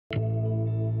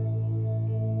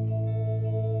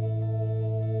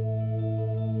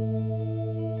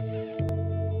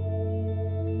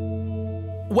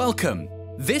Welcome!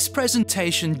 This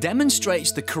presentation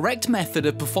demonstrates the correct method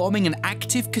of performing an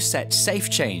active cassette safe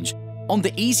change on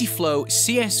the Ezi-Flow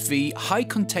CSV high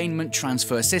containment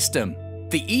transfer system.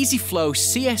 The Ezi-Flow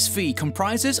CSV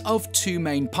comprises of two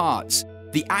main parts: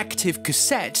 the active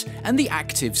cassette and the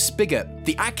active spigot.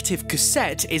 The active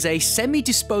cassette is a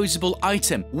semi-disposable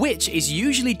item which is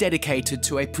usually dedicated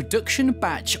to a production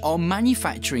batch or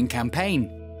manufacturing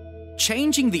campaign.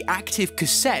 Changing the active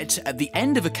cassette at the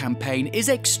end of a campaign is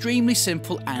extremely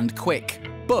simple and quick.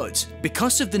 But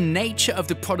because of the nature of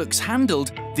the products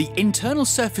handled, the internal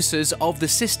surfaces of the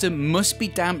system must be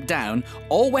damped down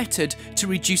or wetted to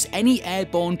reduce any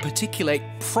airborne particulate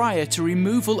prior to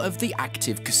removal of the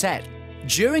active cassette.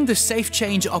 During the safe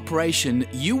change operation,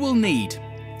 you will need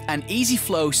an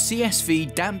Ezi-Flow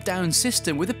CSV damp down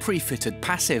system with a pre-fitted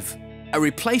passive, a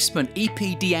replacement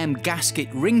EPDM gasket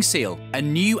ring seal, a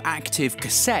new active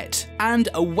cassette, and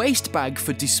a waste bag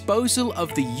for disposal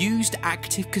of the used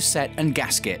active cassette and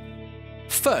gasket.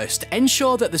 First,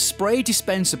 ensure that the spray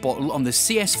dispenser bottle on the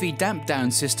CSV damp down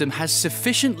system has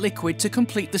sufficient liquid to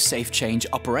complete the safe change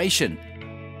operation.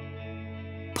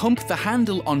 Pump the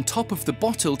handle on top of the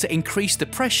bottle to increase the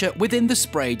pressure within the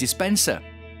spray dispenser.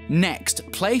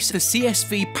 Next, place the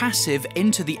CSV passive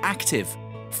into the active.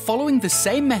 Following the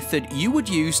same method you would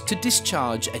use to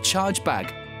discharge a charge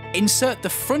bag. Insert the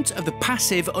front of the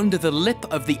passive under the lip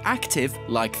of the active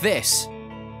like this,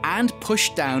 and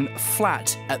push down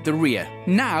flat at the rear.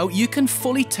 Now you can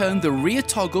fully turn the rear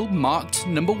toggle marked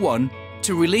number 1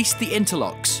 to release the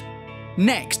interlocks.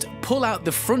 Next, pull out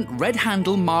the front red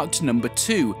handle marked number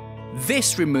 2.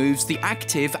 This removes the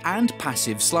active and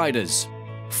passive sliders.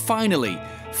 Finally,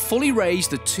 fully raise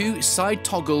the two side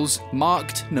toggles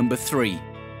marked number 3.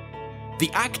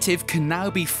 The active can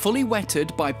now be fully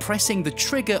wetted by pressing the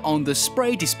trigger on the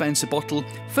spray dispenser bottle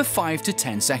for 5 to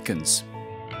 10 seconds.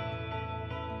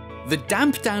 The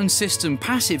damp down system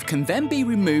passive can then be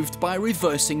removed by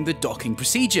reversing the docking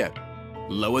procedure.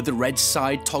 Lower the red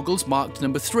side toggles marked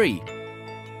number 3.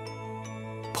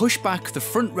 Push back the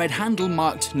front red handle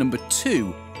marked number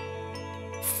 2.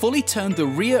 Fully turn the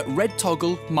rear red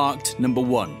toggle marked number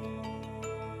 1.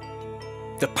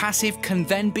 The passive can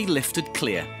then be lifted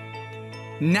clear.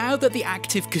 Now that the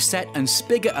active cassette and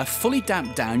spigot are fully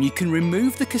damped down, you can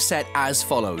remove the cassette as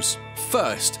follows.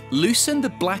 First, loosen the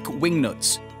black wing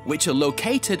nuts, which are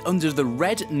located under the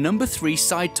red number 3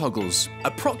 side toggles.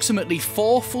 Approximately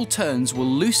 4 full turns will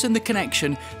loosen the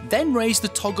connection, then raise the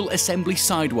toggle assembly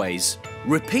sideways.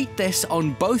 Repeat this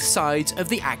on both sides of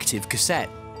the active cassette.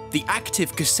 The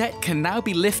active cassette can now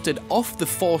be lifted off the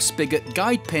 4 spigot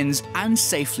guide pins and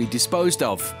safely disposed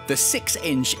of. The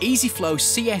 6-inch Ezi-Flow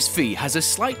CSV has a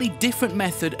slightly different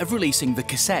method of releasing the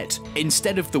cassette.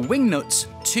 Instead of the wing nuts,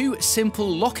 2 simple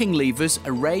locking levers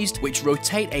are raised which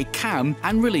rotate a cam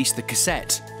and release the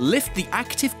cassette. Lift the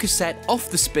active cassette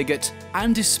off the spigot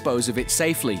and dispose of it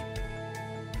safely.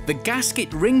 The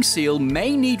gasket ring seal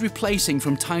may need replacing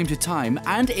from time to time,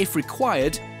 and if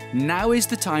required, now is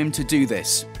the time to do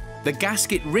this. The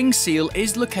gasket ring seal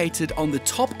is located on the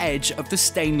top edge of the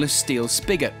stainless steel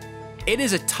spigot. It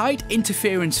is a tight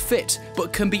interference fit,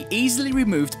 but can be easily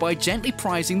removed by gently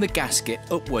prising the gasket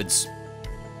upwards.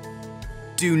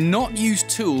 Do not use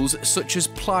tools such as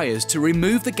pliers to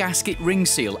remove the gasket ring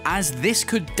seal, as this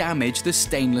could damage the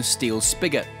stainless steel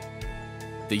spigot.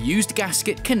 The used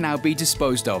gasket can now be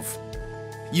disposed of.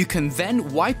 You can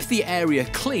then wipe the area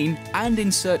clean and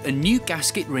insert a new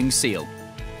gasket ring seal.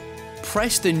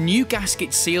 Press the new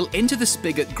gasket seal into the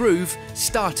spigot groove,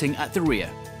 starting at the rear.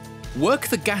 Work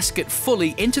the gasket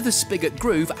fully into the spigot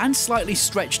groove and slightly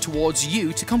stretch towards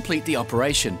you to complete the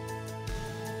operation.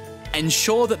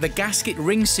 Ensure that the gasket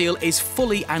ring seal is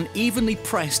fully and evenly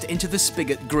pressed into the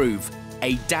spigot groove.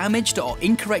 A damaged or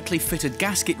incorrectly fitted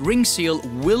gasket ring seal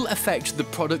will affect the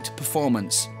product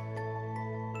performance.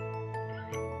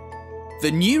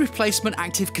 The new replacement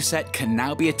active cassette can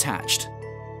now be attached.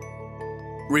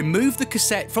 Remove the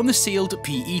cassette from the sealed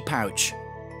PE pouch.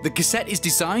 The cassette is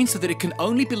designed so that it can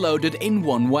only be loaded in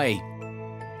one way.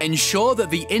 Ensure that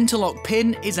the interlock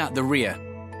pin is at the rear.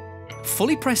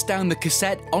 Fully press down the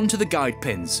cassette onto the guide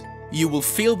pins. You will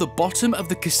feel the bottom of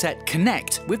the cassette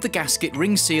connect with the gasket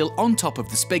ring seal on top of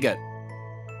the spigot.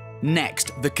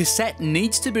 Next, the cassette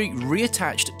needs to be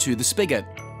reattached to the spigot.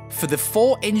 For the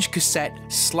 4-inch cassette,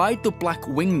 slide the black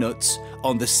wing nuts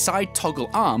on the side toggle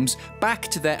arms back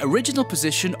to their original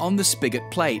position on the spigot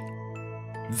plate.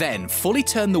 Then fully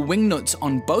turn the wing nuts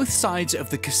on both sides of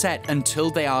the cassette until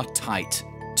they are tight.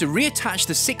 To reattach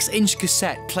the 6-inch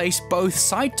cassette, place both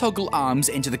side toggle arms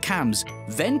into the cams,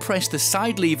 then press the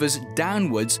side levers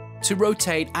downwards to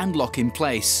rotate and lock in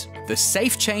place. The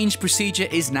safe change procedure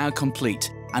is now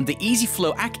complete, and the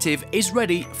Ezi-Flow active is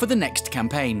ready for the next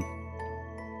campaign.